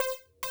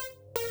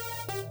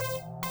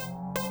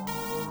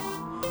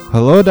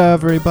Hello to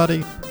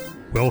everybody.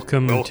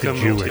 Welcome to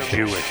Jewish.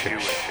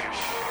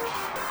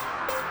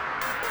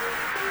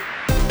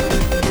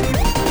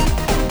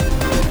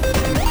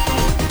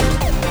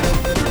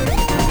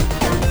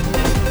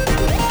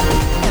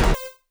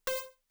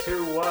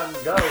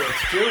 Go, it's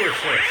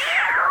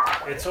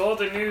Jewishish. It's all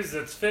the news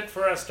that's fit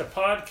for us to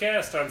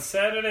podcast on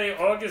Saturday,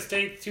 August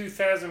 8th,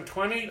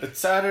 2020. It's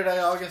Saturday,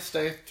 August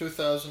 8th,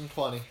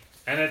 2020.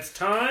 And it's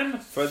time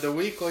for the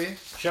weekly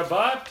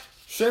Shabbat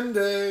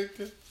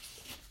Shindig,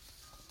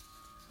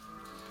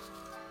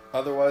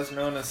 otherwise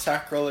known as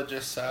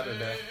Sacrilegious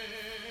Saturday.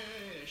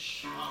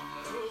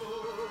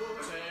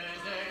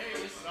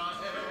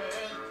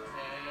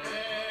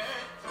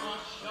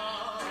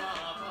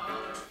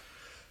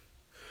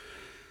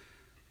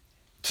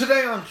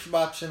 Today on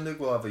Shabbat Shindig,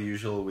 we'll have a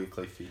usual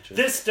weekly feature.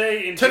 This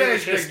day in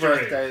Today's Jewish big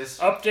history. birthdays.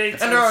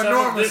 Updates and on our some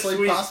enormously of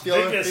this week's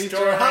popular biggest feature.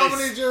 stories. How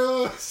many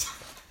Jews?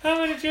 How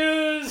many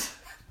Jews?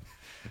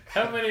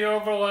 How many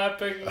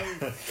overlapping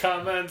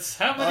comments?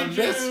 How many on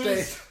Jews? This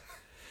day,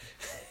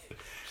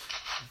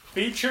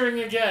 featuring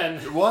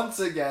again, once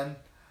again,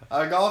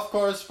 our golf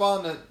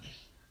correspondent,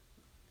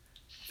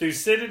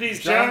 Thucydides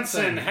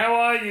Johnson. How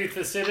are you,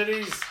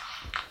 Thucydides?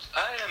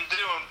 I am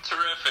doing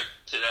terrific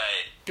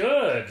today.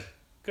 Good.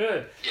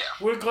 Yeah.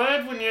 We're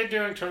glad when you're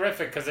doing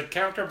terrific because it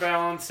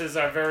counterbalances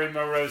our very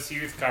morose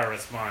youth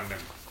correspondent.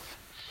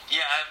 Yeah,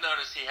 I've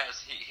noticed he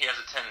has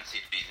a tendency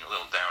to be a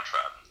little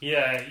downtrodden.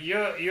 Yeah,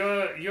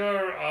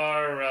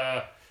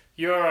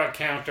 you're our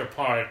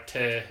counterpart.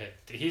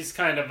 He's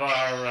kind of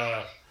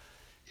our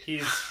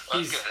he's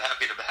good.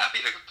 Happy to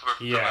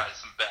provide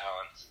some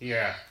balance.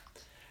 Yeah.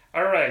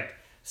 All right.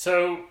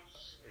 So,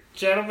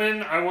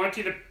 gentlemen, I want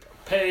you to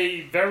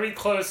pay very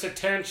close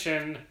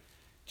attention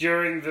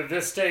during the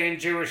This Day in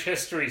Jewish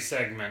History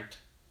segment,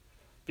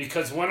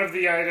 because one of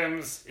the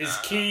items is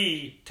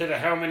key to the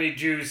How Many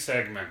Jews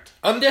segment.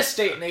 On this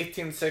date in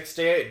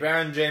 1868,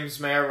 Baron James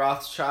Mayer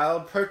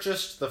Rothschild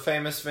purchased the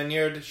famous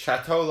vineyard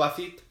Chateau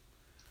Lafite.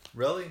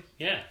 Really?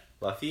 Yeah.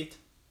 Lafite?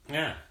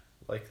 Yeah.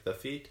 Like the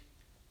feet?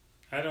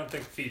 I don't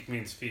think feet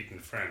means feet in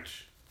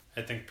French.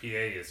 I think PA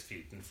is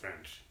feet in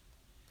French.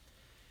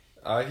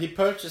 He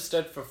purchased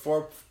it for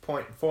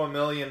 4.4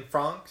 million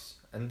francs,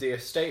 and the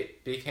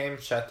estate became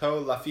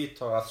Chateau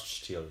Lafite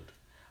Rothschild.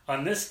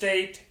 On this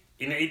date,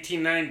 in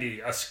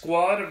 1890, a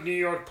squad of New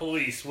York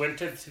police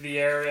went into the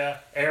area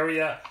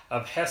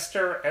of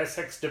Hester,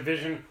 Essex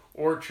Division,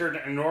 Orchard,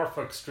 and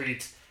Norfolk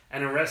Streets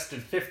and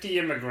arrested 50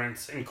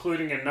 immigrants,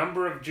 including a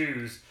number of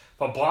Jews,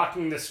 for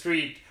blocking the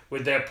street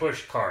with their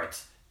push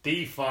carts.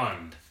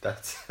 Defund.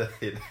 That's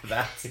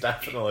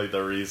definitely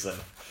the reason.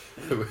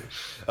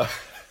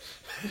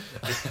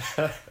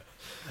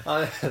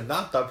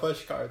 Not the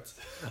push carts.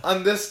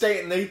 On this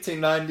date in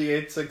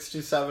 1898,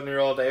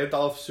 67-year-old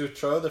Adolph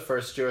Sutro, the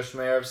first Jewish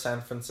mayor of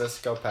San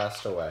Francisco,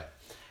 passed away.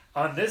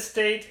 On this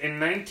date in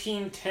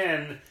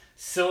 1910,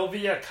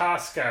 Sylvia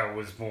Koskow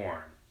was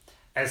born.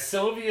 As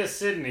Sylvia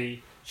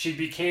Sidney, she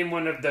became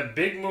one of the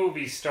big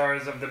movie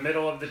stars of the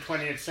middle of the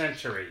 20th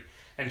century,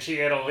 and she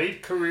had a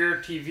late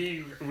career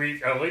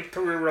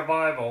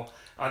revival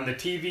on the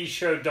TV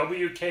show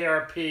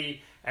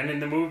WKRP and in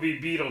the movie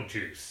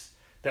Beetlejuice.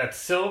 That's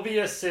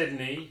Sylvia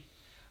Sidney,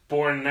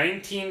 born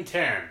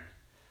 1910.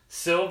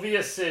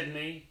 Sylvia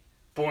Sidney,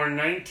 born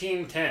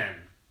 1910.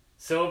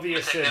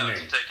 Sylvia Sidney. I'm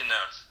taking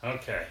notes.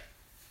 Okay.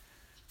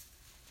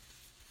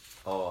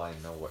 Oh, I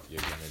know what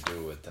you're going to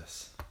do with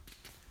this.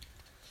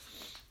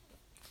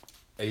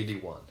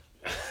 81.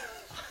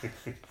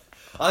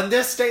 On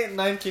this date in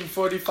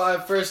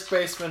 1945, first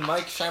baseman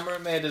Mike Schemmer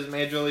made his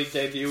major league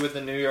debut with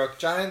the New York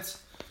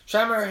Giants.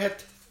 Schemmer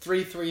hit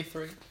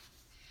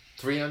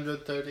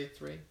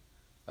 333.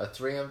 A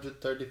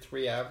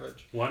 333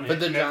 average. One for hit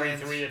the in every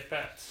Giants. 3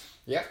 at-bats.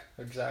 Yeah,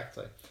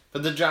 exactly. For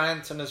the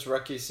Giants in his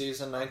rookie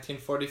season,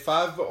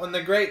 1945, but when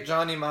the great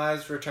Johnny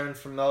Mize returned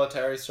from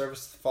military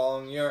service the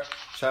following year,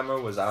 Schemmer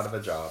was out of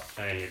a job.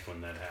 I hate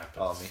when that happens.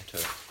 Oh, me too.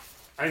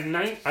 In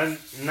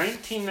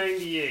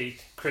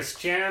 1998,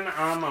 Christiane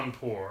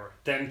Amanpour,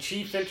 then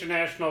chief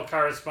international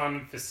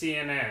correspondent for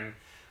CNN,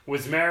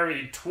 was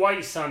married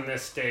twice on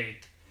this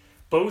date,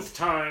 both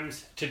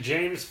times to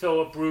James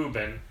Philip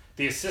Rubin,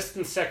 the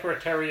Assistant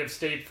Secretary of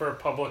State for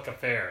Public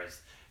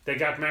Affairs. They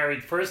got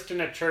married first in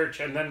a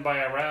church and then by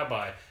a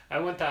rabbi. I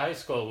went to high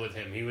school with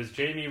him. He was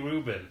Jamie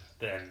Rubin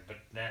then, but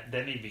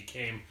then he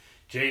became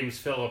James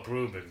Philip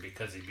Rubin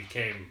because he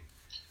became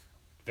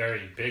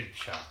very big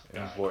shot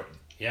guy. Important.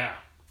 Yeah.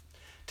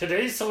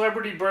 Today's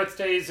celebrity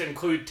birthdays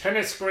include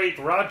tennis great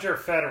Roger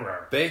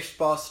Federer,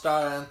 Baseball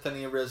star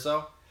Anthony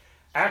Rizzo,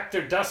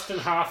 actor Dustin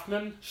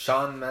Hoffman.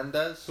 Shawn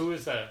Mendes. Who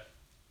is that?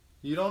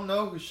 You don't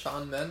know who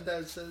Shawn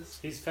Mendes is?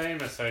 He's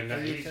famous, I know.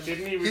 Didn't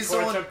he He's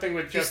record something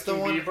with Justin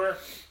Bieber?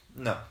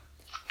 No.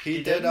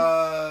 He did.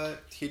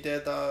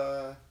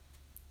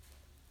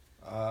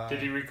 Did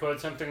he record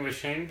something with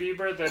Shane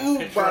Bieber? That Ooh,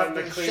 pitcher on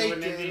the I've been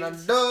Cleveland shaking.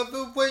 Indians? I love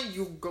the way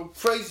you go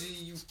crazy.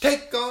 You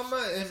take all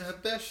my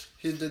inhibition.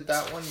 He did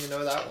that one. You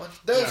know that one?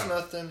 There's No.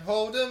 nothing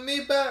holding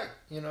me back.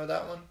 You know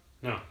that one?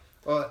 No.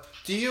 Or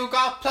do you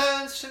got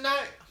plans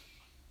tonight?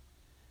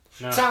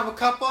 No. I'm a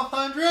couple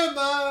 100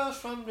 miles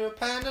from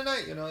Japan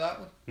tonight. You know that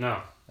one? No.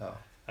 Oh.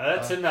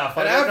 That's enough.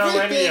 I And don't know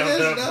any everything of is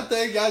them.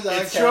 nothing, guys.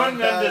 I It's can't Shawn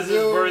Mendes' tell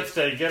you.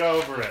 birthday. Get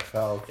over it.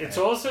 Oh, okay. It's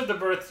also the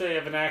birthday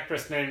of an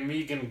actress named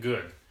Megan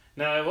Good.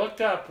 Now, I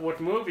looked up what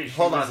movie she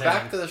Hold was on, in.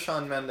 back to the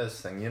Shawn Mendes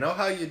thing. You know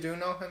how you do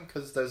know him?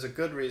 Because there's a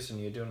good reason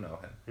you do know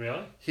him.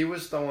 Really? He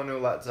was the one who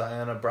let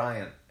Diana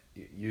Bryant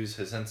use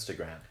his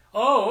Instagram.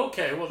 Oh,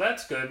 okay. Well,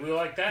 that's good. We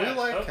like that. We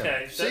like okay,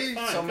 him. That's See,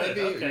 fine. so Good.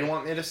 maybe Okay. you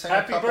want me to sing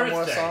Happy a couple birthday.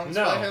 more songs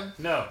no, by him?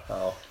 No.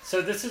 Oh.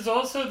 So this is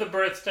also the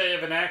birthday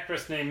of an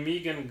actress named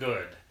Megan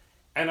Good.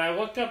 And I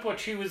looked up what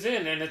she was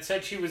in, and it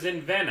said she was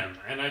in Venom,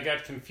 and I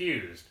got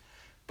confused.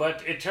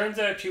 But it turns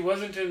out she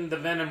wasn't in the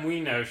Venom we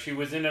know. She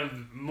was in a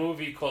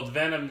movie called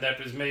Venom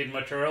that was made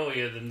much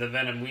earlier than the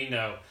Venom we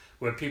know,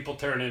 where people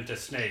turn into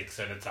snakes,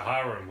 and it's a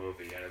horror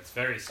movie, and it's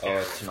very Oh, scary.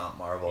 it's not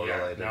Marvel Yeah,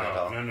 related at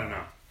all.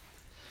 No.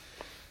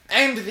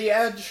 And The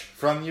Edge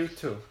from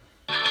U2.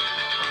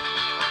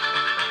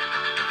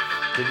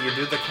 Did you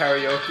do the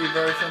karaoke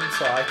version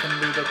so I can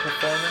do the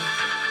performance?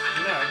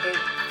 No, the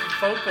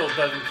vocal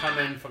doesn't come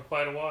in for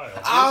quite a while.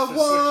 I This is switching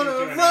wanna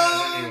to an ad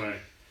run. anyway.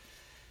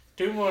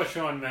 Do more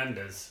Shawn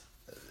Mendes.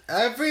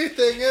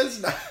 Everything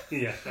is not.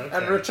 Yeah, okay.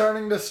 And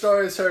returning to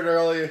stories heard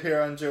earlier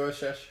here on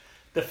Jewish-ish.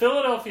 The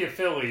Philadelphia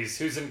Phillies,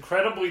 whose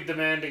incredibly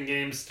demanding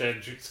game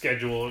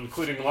schedule,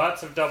 including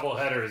lots of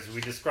doubleheaders we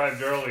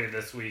described earlier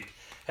this week,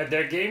 had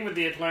their game with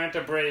the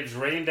Atlanta Braves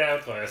rained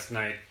out last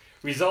night,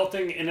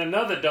 resulting in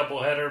another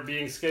doubleheader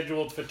being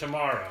scheduled for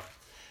tomorrow.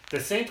 The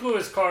St.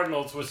 Louis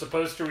Cardinals were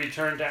supposed to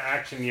return to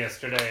action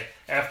yesterday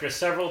after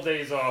several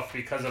days off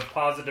because of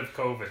positive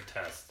COVID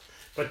tests.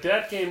 But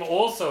that game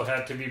also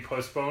had to be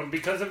postponed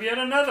because of yet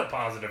another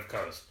positive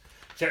test.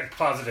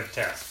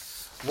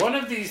 One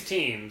of these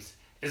teams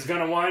is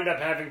going to wind up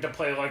having to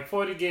play like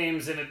 40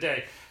 games in a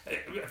day.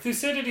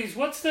 Thucydides,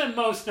 what's the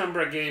most number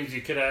of games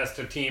you could ask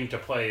a team to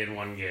play in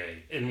one day?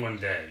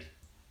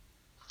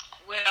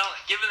 Well,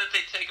 given that they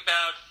take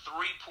about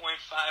 3.5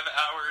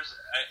 hours,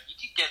 you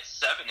could get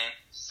 7 in.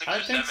 6 I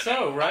or think 7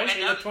 so, in. right? And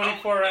In a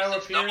 24-hour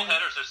since period?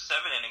 doubleheaders are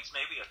 7 innings,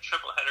 maybe a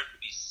triple header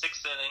could be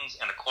 6 innings,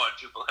 and a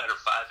quadruple header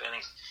 5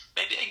 innings.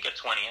 Maybe they can get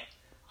 20 in.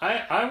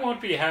 I won't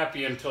be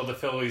happy until the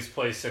Phillies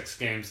play 6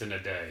 games in a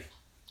day.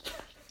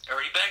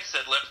 Ernie Banks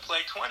said, let's play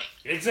 20.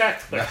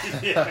 Exactly.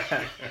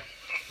 Yeah.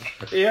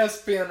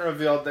 ESPN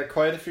revealed that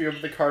quite a few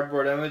of the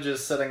cardboard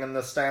images sitting in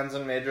the stands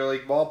in Major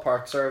League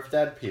ballparks are of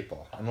dead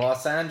people. In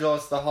Los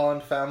Angeles, the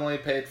Holland family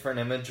paid for an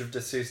image of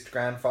deceased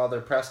grandfather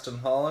Preston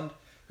Holland,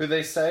 who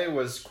they say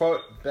was,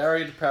 quote,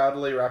 buried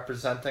proudly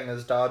representing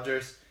his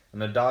Dodgers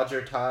in a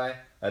Dodger tie,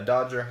 a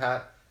Dodger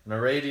hat, and a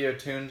radio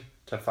tuned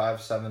to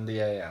 5:70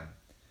 a.m.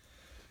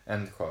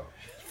 End quote.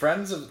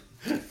 Friends of...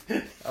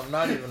 I'm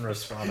not even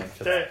responding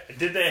to that.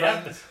 Did they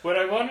have... What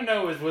I want to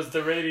know is, was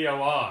the radio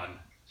on?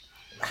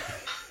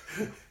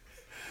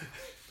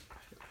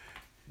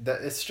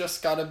 It's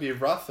just got to be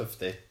rough if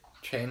they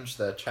change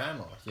their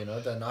channel. You know,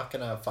 they're not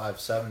going to have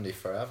 570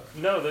 forever.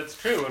 No, that's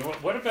true. And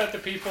what about the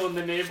people in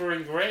the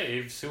neighboring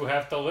graves who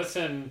have to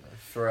listen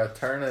For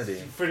eternity.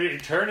 for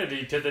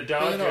eternity to the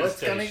Dodgers You know, it's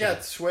station? going to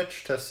get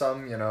switched to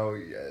some,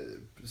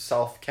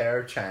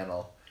 self-care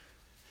channel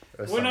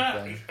or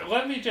something.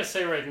 Let me just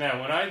say right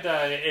now, when I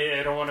die, A,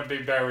 I don't want to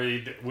be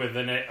buried with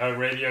a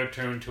radio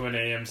tuned to an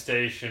AM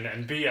station,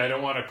 and B, I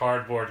don't want a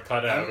cardboard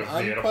cutout of me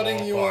I'm at a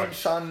putting you ballpark. on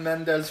Shawn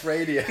Mendes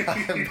radio.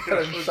 I'm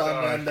putting Oh,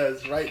 Shawn God.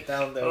 Mendes right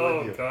down there Oh,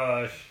 with you.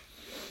 gosh.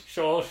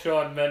 All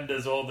Shawn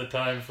Mendes all the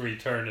time for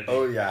eternity.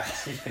 Oh, yeah.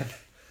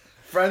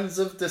 Friends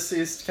of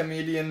deceased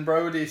comedian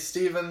Brody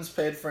Stevens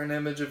paid for an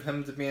image of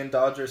him to be in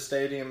Dodger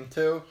Stadium,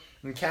 too.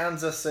 In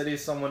Kansas City,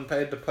 someone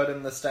paid to put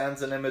in the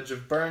stands an image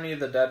of Bernie,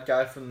 the dead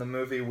guy from the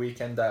movie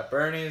Weekend at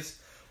Bernie's.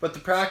 But the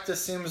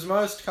practice seems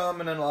most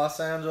common in Los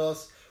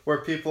Angeles, where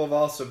people have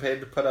also paid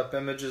to put up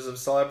images of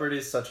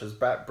celebrities such as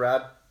Brad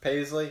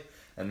Paisley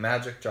and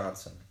Magic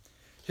Johnson.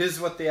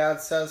 Here's what the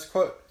ad says,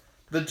 quote,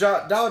 the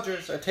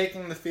Dodgers are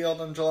taking the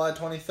field on July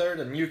 23rd,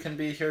 and you can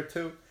be here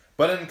too,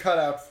 but in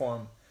cutout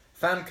form.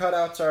 Fan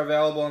cutouts are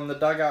available in the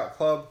Dugout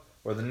Club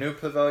or the new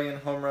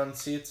Pavilion home run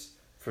seats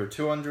for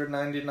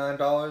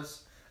 $299,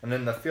 and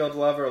in the field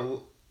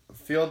level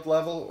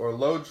or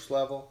loge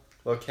level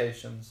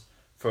locations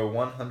for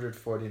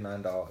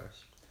 $149.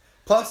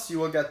 Plus, you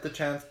will get the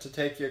chance to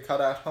take your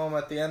cutout home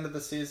at the end of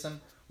the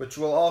season, which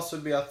will also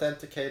be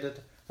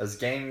authenticated as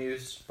game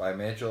used by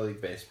Major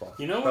League Baseball.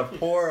 You know the what?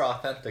 poor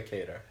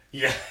authenticator.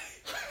 Yeah,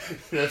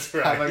 that's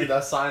right. Having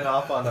to sign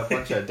off on a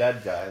bunch of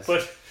dead guys.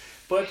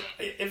 But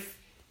if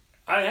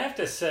I have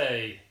to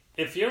say,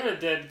 if you're a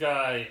dead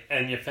guy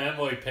and your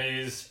family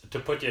pays to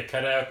put your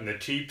cutout in the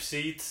cheap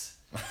seats,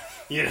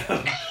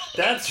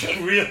 that's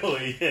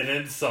really an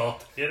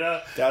insult.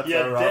 That's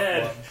you're a rough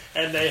dead, one.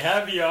 and they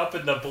have you up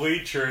in the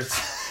bleachers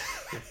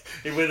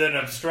with an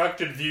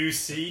obstructed view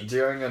seat.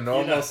 During a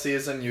normal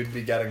season, you'd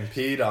be getting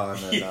peed on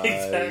and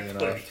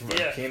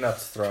Exactly.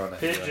 peanuts thrown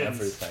at you and Pigeons.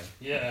 everything.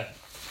 Yeah.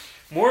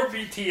 More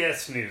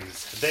BTS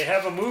news. They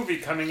have a movie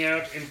coming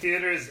out in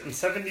theaters in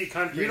 70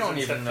 countries You don't in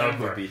even know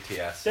September. who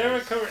BTS They're,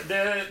 is.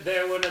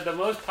 they're one of the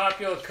most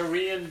popular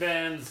Korean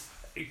bands,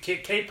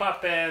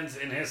 K-pop bands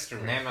in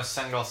history. Name a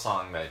single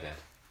song they did.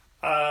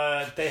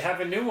 They have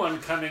a new one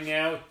coming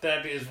out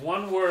that is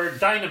one word,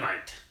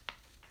 Dynamite.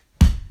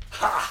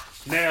 Ha!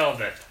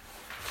 Nailed it.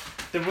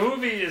 The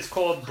movie is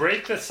called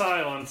Break the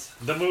Silence,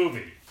 the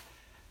movie.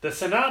 The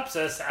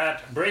synopsis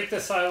at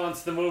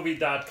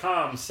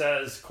breakthesilencethemovie.com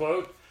says,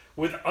 quote,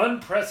 with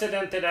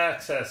unprecedented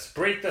access,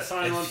 Break the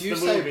Silence, If you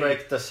the say movie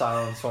break the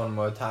silence one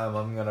more time,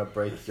 I'm gonna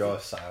break your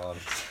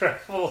silence.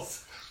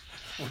 travels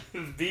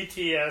with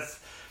BTS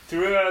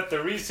throughout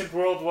the recent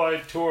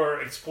worldwide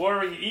tour,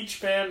 exploring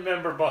each band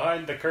member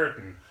behind the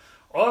curtain.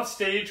 Off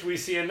stage, we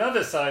see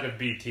another side of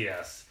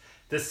BTS.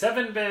 The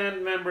 7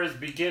 band members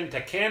begin to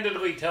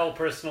candidly tell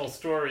personal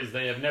stories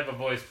they have never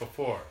voiced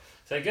before.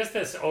 So I guess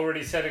that's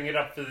already setting it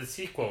up for the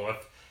sequel,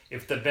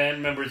 if the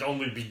band members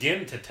only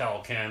begin to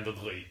tell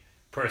candidly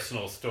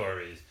personal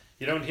stories.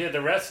 You don't hear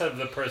the rest of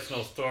the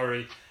personal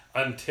story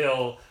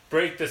until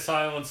Break the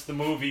Silence, the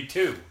movie,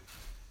 too.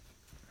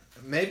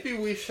 Maybe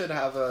we should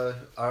have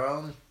our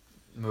own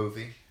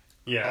movie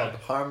Yeah. called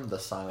Harm the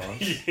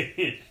Silence.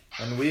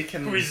 And we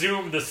can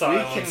Resume the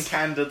silence. We can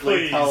candidly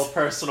Please. tell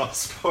personal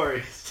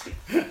stories.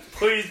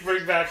 Please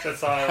bring back the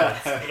silence.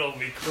 It'll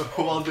be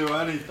cool. We'll do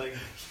anything.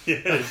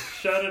 Yeah,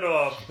 shut it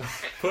off.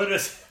 Put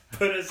us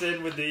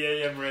in with the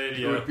AM It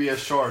radio. would be a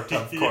short,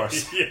 of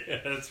course. Yeah,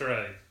 that's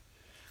right.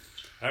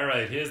 All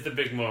right, here's the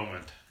big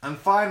moment. And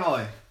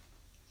finally,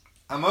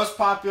 our most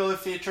popular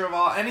feature of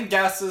all. Any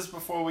guesses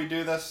before we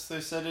do this,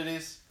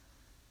 Thucydides?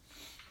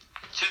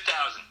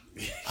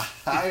 2000.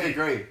 I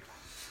agree.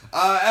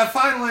 And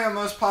finally, our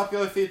most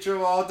popular feature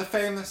of all, the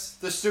famous,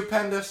 the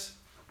stupendous,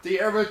 the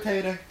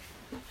irritating.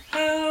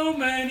 How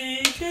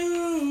many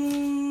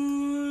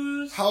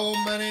Jews? How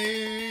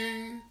many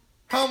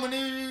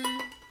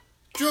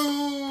Jews?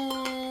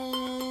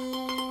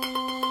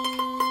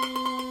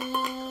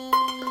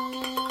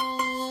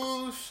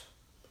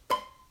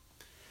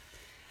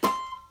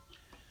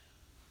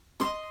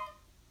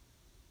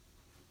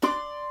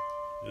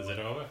 Is it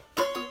over?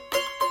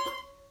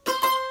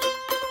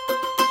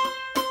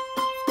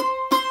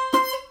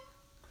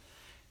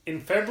 In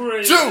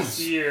February of this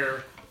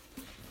year.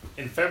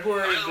 In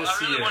February of this I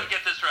really year. want to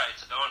get this right,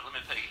 so I'm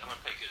going to pay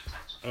good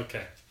attention.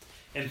 Okay.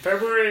 In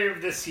February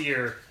of this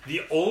year,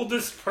 the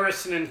oldest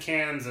person in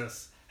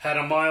Kansas had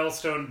a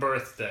milestone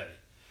birthday.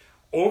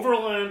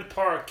 Overland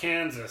Park,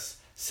 Kansas,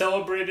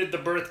 celebrated the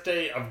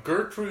birthday of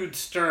Gertrude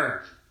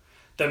Stern.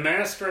 The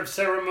master of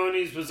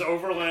ceremonies was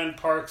Overland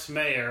Park's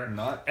mayor,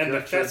 Not and the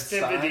Gertrude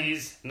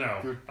festivities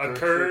Gertrude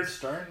occurred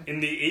Stern? in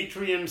the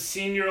Atrium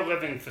Senior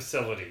Living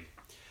Facility.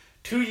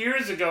 2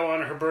 years ago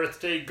on her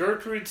birthday,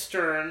 Gertrude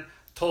Stern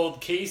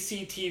told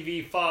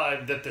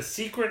KCTV5 that the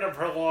secret of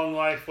her long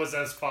life was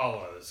as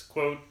follows,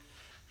 quote,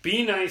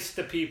 be nice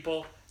to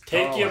people,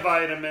 take your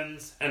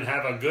vitamins, and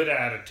have a good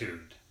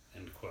attitude,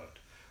 end quote.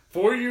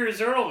 4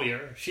 years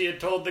earlier, she had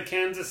told the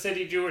Kansas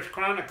City Jewish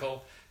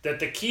Chronicle that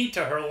the key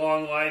to her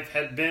long life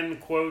had been,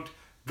 quote,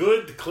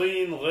 good,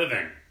 clean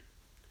living.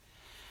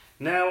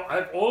 Now,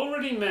 I've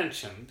already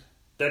mentioned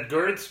that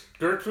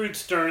Gertrude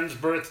Stern's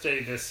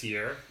birthday this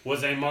year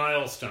was a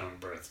milestone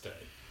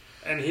birthday.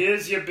 And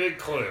here's your big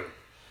clue.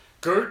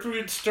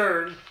 Gertrude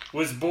Stern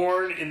was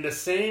born in the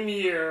same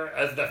year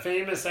as the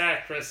famous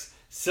actress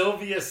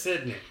Sylvia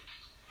Sidney.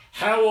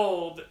 How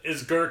old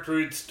is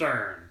Gertrude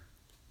Stern?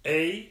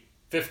 A,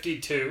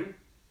 52,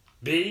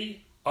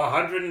 B,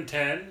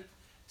 110,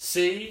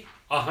 C,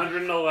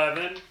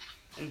 111,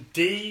 and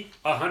D,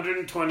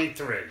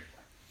 123.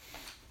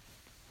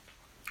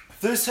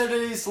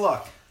 Thucydides,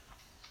 look.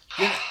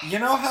 You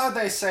know how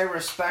they say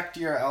respect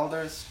your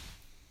elders?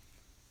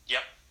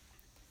 Yep.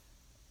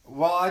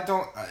 Well, I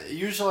don't.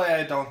 Usually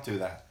I don't do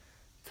that.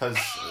 Because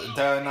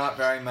there are not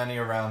very many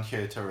around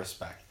here to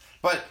respect.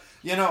 But,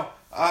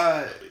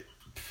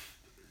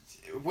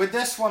 with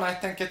this one, I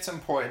think it's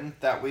important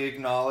that we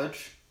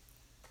acknowledge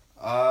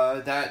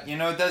that,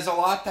 there's a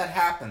lot that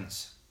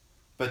happens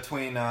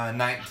between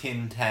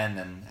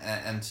 1910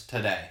 and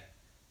today.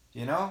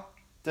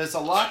 There's a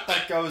lot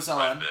that goes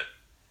on.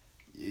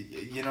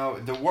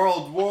 The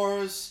world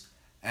wars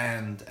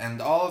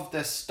and all of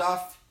this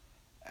stuff.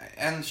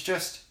 And it's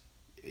just,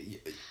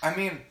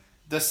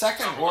 the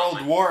Second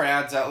World War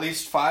adds at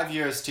least 5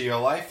 years to your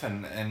life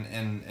in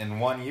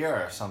 1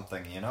 year or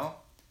something,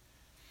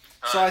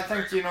 So I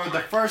think,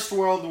 the First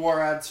World War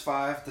adds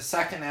 5, the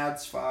Second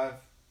adds 5,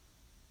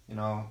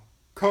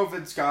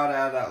 COVID's got to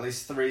add at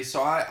least 3,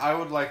 so I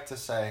would like to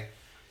say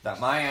that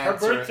my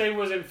answer... Her birthday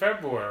was in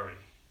February.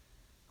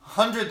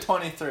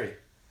 123.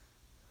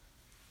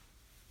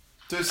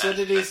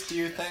 Thucydides, do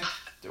you think?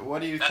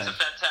 What do you think? That's a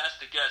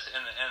fantastic guess,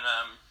 and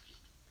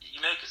you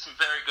make some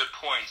very good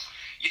points.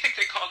 You think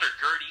they called her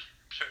Gertie?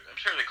 I'm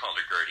sure they called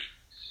her Gertie.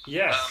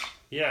 Yes,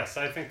 yes,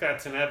 I think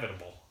that's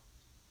inevitable.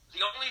 The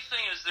only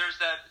thing is there's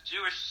that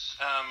Jewish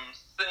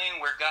thing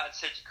where God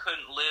said you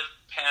couldn't live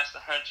past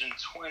 120.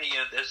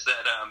 There's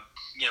that,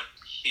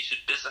 he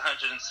should bis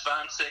 120.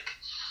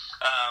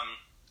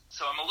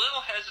 So I'm a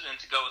little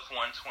hesitant to go with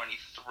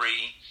 123,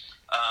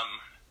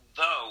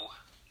 though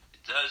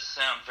it does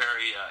sound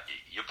very,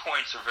 your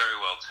points are very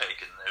well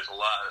taken. There's a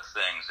lot of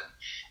things.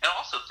 And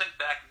also think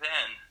back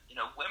then,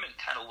 women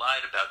kind of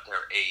lied about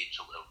their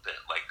age a little bit.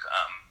 Like,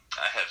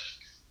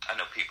 I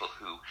know people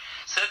who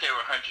said they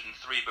were 103,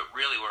 but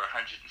really were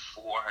 104,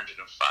 105.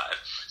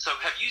 So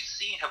have we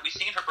seen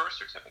her birth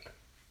certificate?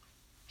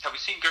 Have we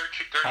seen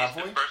Gertie's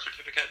birth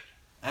certificate?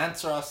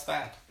 Answer us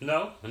that.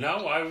 No,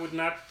 I would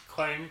not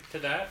claim to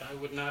that. I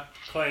would not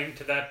claim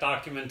to that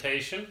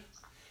documentation.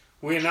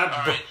 We are not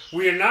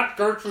we are not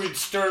Gertrude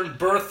Stern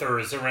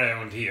birthers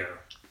around here.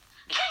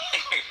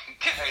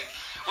 Okay.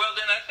 Well,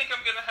 then I think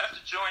I'm going to have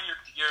to join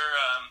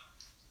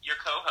your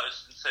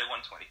co-host and say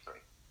 123.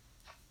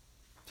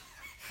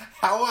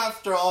 How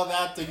after all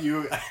that did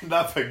you end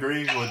up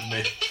agreeing with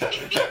me? all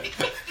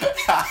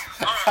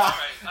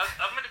right.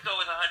 I'm going to go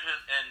with 100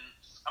 and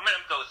I'm going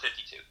to go with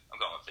 52. I'm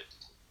going with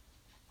 52.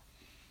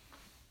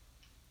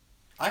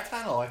 I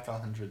kind of like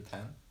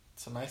 110.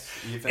 It's a nice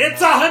even.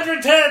 It's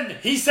 110.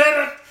 He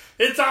said it.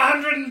 It's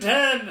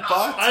 110.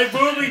 But I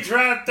booby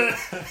trapped it.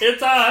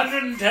 It's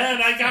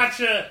 110. I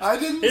gotcha. I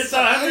didn't. It's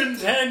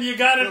 110. You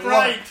got it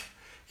right.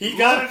 He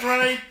got it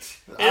right.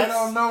 I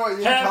don't know what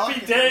you're happy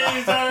talking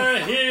days about. are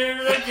here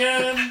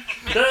again.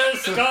 The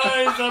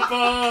skies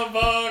above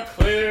are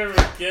clear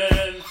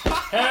again.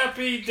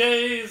 Happy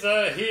days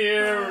are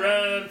here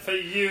and for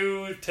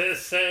you to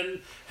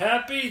send.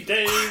 Happy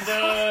days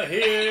are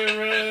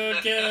here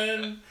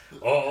again.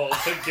 All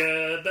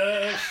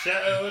together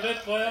shout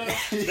it well.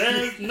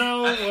 There's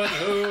no one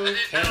who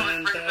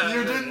can tell.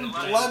 You didn't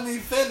let me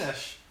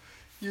finish.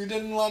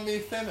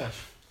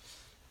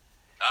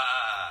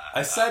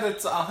 I said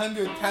it's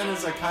 110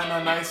 is a kind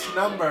of nice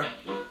number.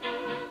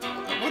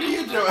 What are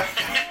you doing?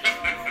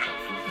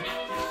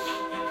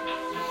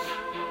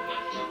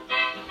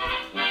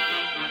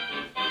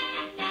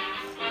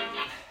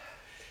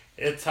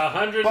 It's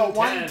 110. But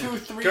 1, 2,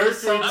 3 Gertrude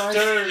is so nice.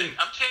 Stern.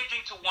 I'm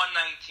changing to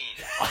 119.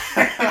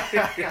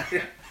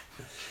 I'd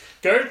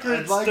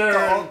Gertrude like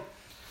Stern.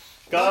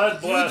 God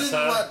Look, bless you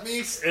didn't her. let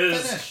me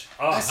finish.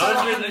 I Is said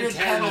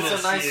 110 is a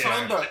this nice year.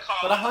 number,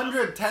 but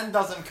 110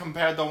 doesn't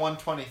compare to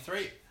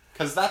 123.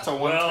 Because that's a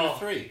 1, 2,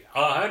 3.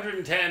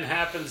 110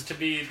 happens to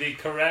be the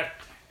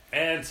correct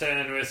answer,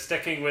 and we're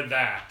sticking with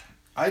that.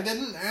 I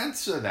didn't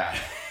answer that.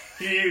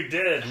 You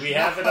did. We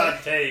have it on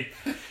tape.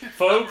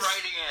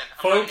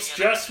 Folks,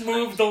 just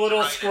move the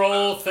little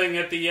scroll thing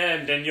at the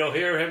end, and you'll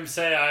hear him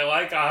say, I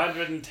like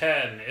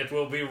 110. It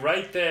will be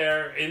right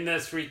there in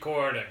this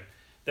recording.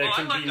 There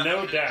can be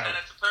no doubt.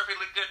 It's a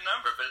perfectly good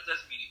number, but it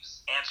doesn't mean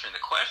he's answering the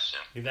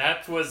question.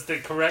 That was the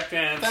correct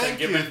answer Thank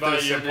given you, by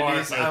your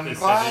Thucydides. partner,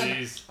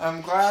 Thucydides.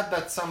 I'm glad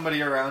that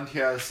somebody around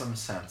here has some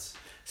sense.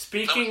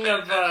 Speaking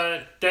of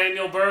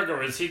Daniel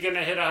Berger, is he going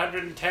to hit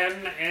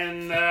 110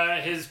 in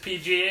his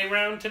PGA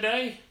round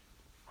today?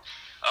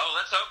 Oh,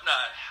 let's hope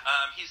not.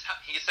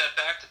 He's had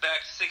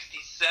back-to-back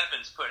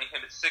 67s, putting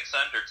him at 6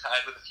 under,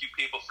 tied with a few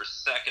people for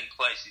second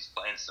place. He's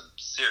playing some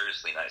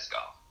seriously nice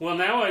golf. Well,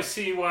 now I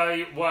see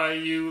why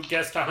you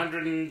guessed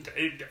 100.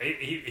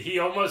 He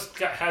almost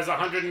has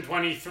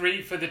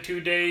 123 for the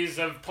 2 days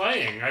of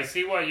playing. I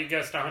see why you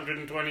guessed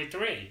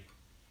 123.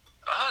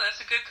 Oh,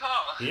 that's a good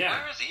call. Yeah.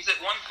 Where is he? He's at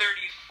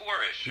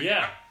 134-ish.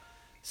 Yeah.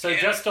 So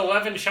just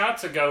 11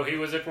 shots ago, he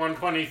was at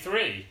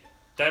 123.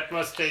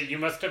 You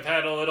must have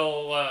had a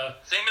little.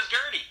 Same as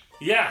Gertie.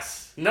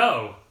 Yes.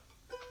 No.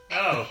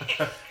 Oh.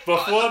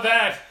 Before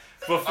that.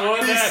 He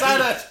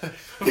said it.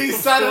 He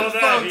said it,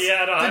 folks. He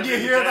had Did you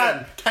hear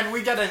that? Can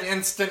we get an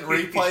instant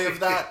replay of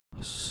that?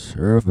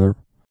 Server.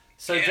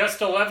 So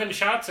just 11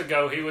 shots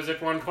ago, he was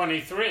at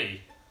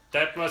 123.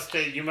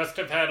 You must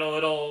have had a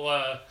little.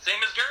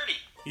 Same as Gertie.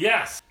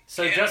 Yes.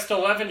 So just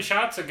 11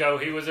 shots ago,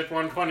 he was at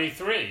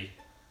 123.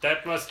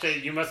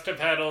 You must have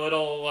had a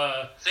little.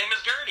 Same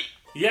as Gertie.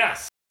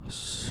 Yes.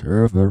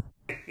 Server.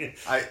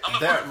 That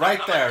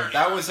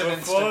was an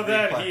instant Before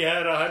that, replay. he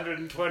had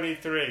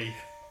 123.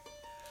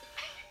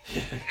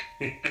 I'm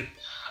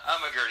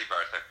a Gertie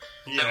Barther.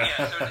 Yeah.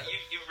 So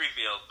you've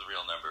revealed the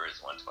real number is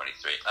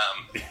 123.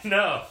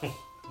 No.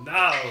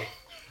 No,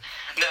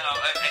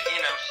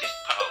 she's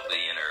probably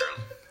in her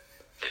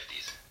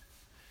 50s.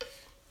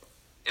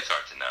 It's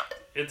hard to know.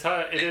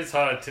 It is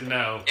hard to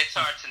know. It's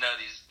hard to know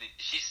these.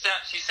 She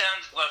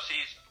sounds well.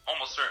 She's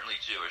almost certainly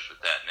Jewish with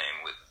that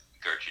name, with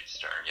Gertrude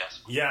Stern. Yes.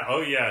 Yeah.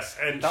 Oh, yes.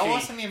 And That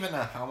wasn't even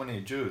a how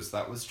many Jews.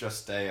 That was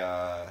just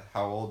a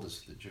how old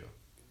is the Jew?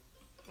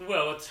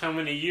 Well, it's how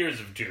many years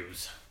of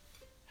Jews.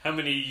 How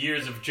many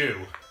years of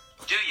Jew?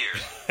 2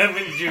 years. How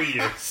many Jew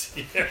years?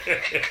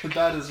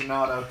 That is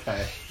not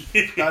okay.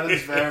 That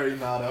is very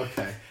not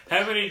okay.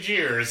 How many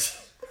jeers?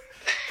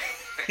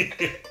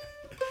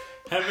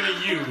 How many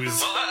U's?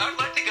 Well, I'd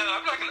like to go.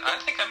 I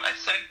think I might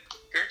send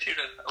Gertrude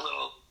a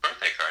little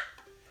birthday card.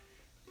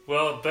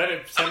 Well, better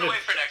I'm send gonna it.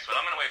 wait for the next one.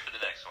 I'm gonna wait for the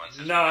next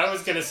one. No, I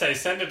was gonna say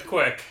send it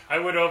quick. I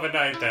would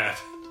overnight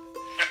that.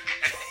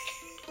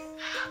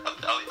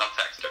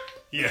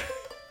 Yeah.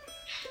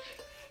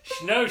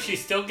 No,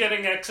 she's still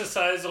getting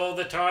exercise all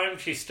the time.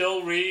 She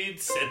still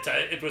reads.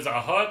 It was a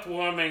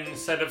heartwarming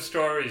set of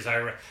stories.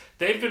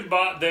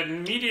 The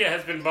media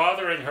has been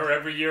bothering her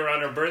every year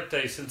on her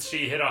birthday since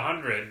she hit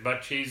 100,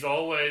 but she's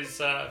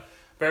always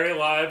very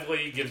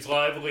lively, gives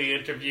lively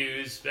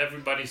interviews.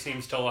 Everybody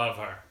seems to love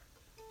her.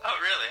 Oh,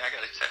 really? I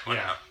gotta check one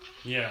out.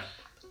 Yeah.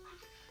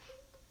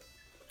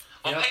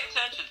 Well, pay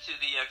attention to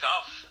the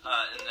golf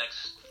in the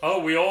next Oh,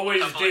 we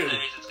always couple do. of days.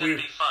 It's going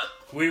to be fun.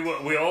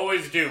 We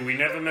always do. We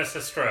never miss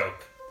a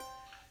stroke.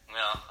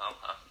 Well,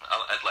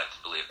 I'd like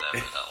to believe that,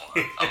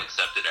 but I'll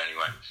accept it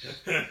anyway.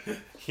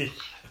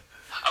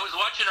 I was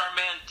watching our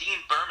man Dean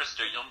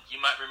Burmester. You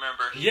might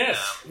remember. Yes.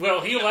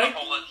 Well, he had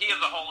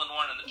the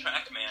hole-in-one in the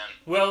TrackMan.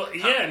 Well,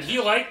 yeah, and he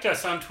liked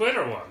us on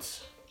Twitter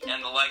once.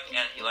 And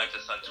he liked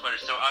us on Twitter.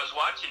 So I was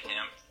watching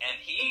him, and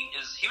he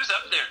was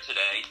up there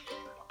today,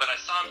 but I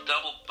saw him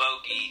double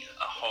bogey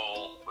a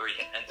hole where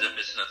he ended up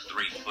missing a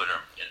 3-footer.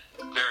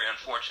 Very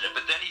unfortunate.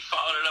 But then he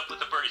followed it up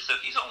with a birdie. So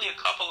he's only a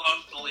couple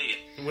off the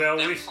lead. Well,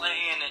 they're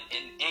playing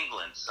in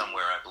England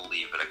somewhere, I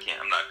believe, but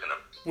I'm not going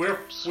to.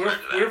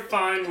 We're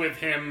fine with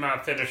him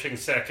finishing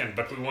second,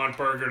 but we want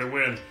Berger to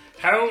win.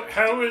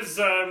 How is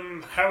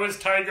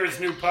Tiger's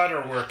new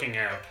putter working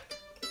out?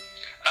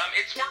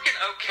 It's working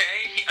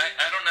okay.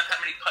 I don't know how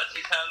many putts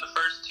he's had in the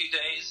first 2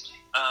 days.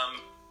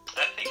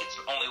 I think it's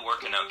only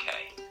working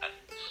okay.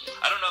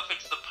 I don't know if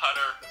it's the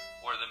putter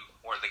or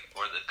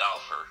the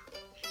golfer,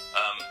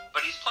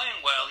 but he's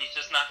playing well. He's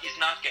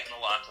not getting a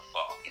lot to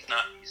fall. He's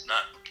not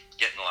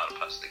getting a lot of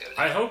putts to go down.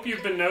 I hope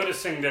you've been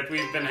noticing that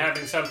we've been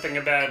having something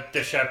about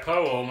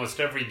DeChambeau almost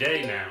every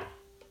day now.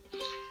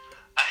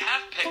 I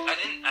have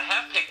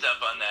picked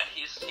up on that.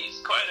 He's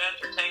quite an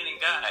entertaining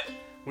guy.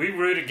 We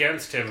root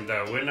against him,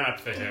 though. We're not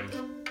for him.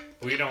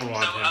 We don't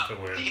want him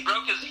to win. He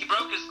broke his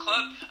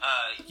club.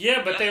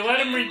 Yeah, but they let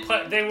him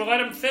They let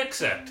him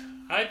fix it.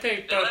 I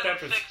think thought that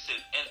was fix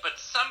it. But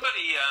someone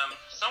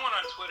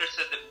on Twitter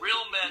said that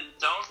real men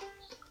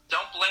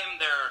don't blame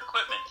their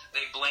equipment.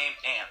 They blame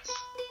ants.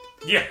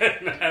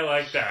 Yeah, I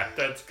like that.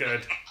 That's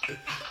good.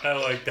 I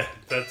like that.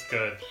 That's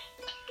good.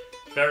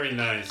 Very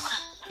nice.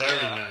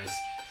 Very nice.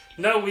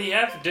 No, we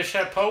have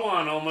DeChambeau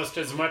on almost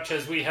as much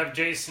as we have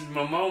Jason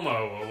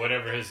Momoa, or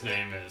whatever his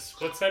name is.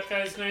 What's that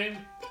guy's name?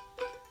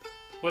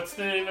 What's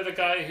the name of the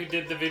guy who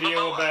did the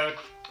video about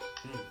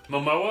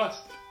Momoa?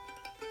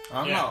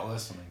 I'm not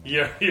listening.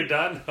 You're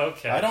done?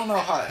 Okay. I don't know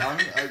how.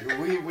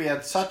 We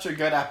had such a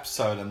good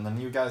episode, and then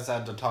you guys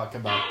had to talk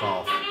about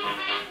golf.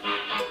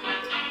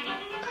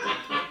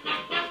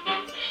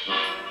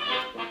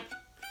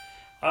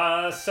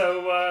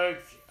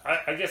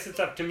 I guess it's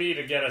up to me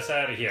to get us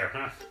out of here,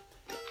 huh?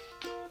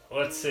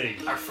 Let's see.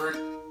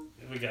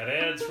 We got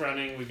ads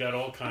running. We got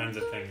all kinds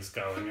of things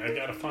going. I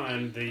gotta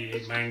find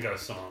the mango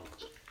song.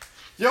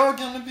 You're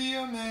gonna be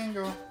a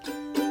mango.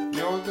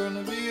 You're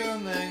gonna be a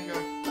mango.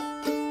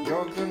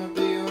 You're gonna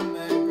be a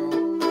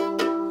mango.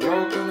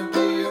 You're gonna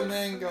be a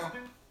mango.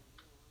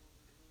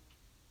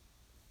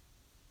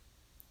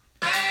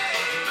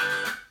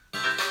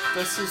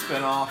 This has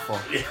been awful.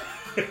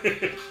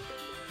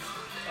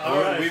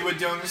 We were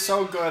doing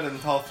so good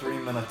until 3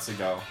 minutes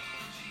ago.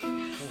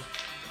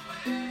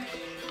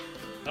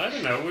 I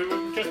don't know.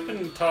 We've just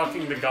been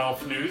talking the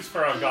golf news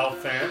for our golf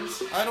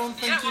fans. I don't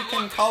think you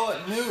can call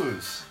it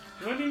news.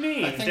 What do you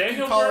mean? I think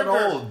you call it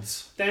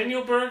olds.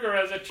 Daniel Berger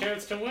has a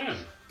chance to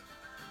win.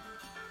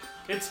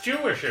 It's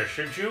Jewishish.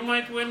 A Jew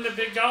might win the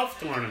big golf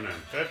tournament.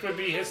 That would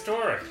be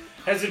historic.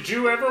 Has a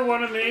Jew ever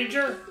won a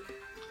major?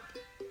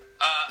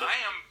 I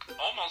am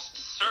almost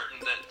certain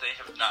that they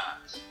have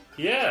not.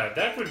 Yeah,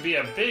 that would be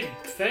a big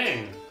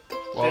thing.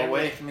 Well,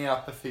 wake me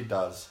up if he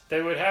does.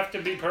 They would have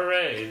to be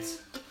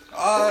parades. Okay,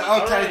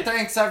 right.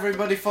 Thanks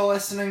everybody for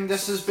listening.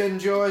 This has been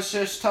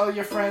Jewishish. Tell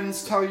your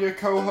friends, tell your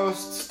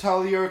co-hosts,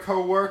 tell your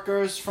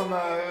co-workers from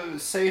a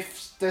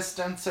safe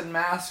distance and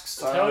masks.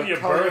 Tell your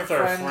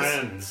birther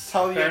friends.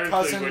 Tell your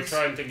cousins. We're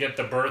trying to get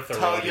the birther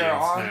Tell audience your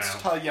aunts,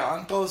 now. tell your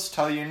uncles,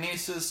 tell your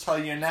nieces, tell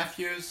your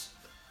nephews.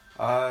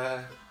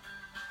 Tell,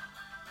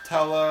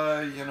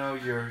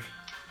 your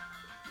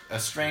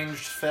estranged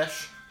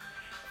fish.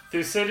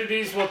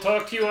 Thucydides, we'll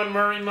talk to you on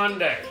Murray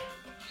Monday.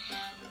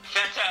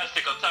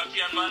 Fantastic. I'll talk to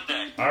you on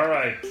Monday. All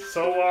right.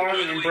 So long.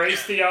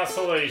 Embrace the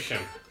oscillation.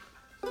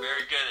 Very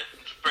good.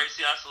 Embrace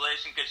the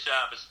oscillation. Good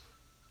Shabbos.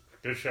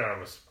 Good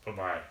Shabbos.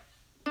 Bye-bye.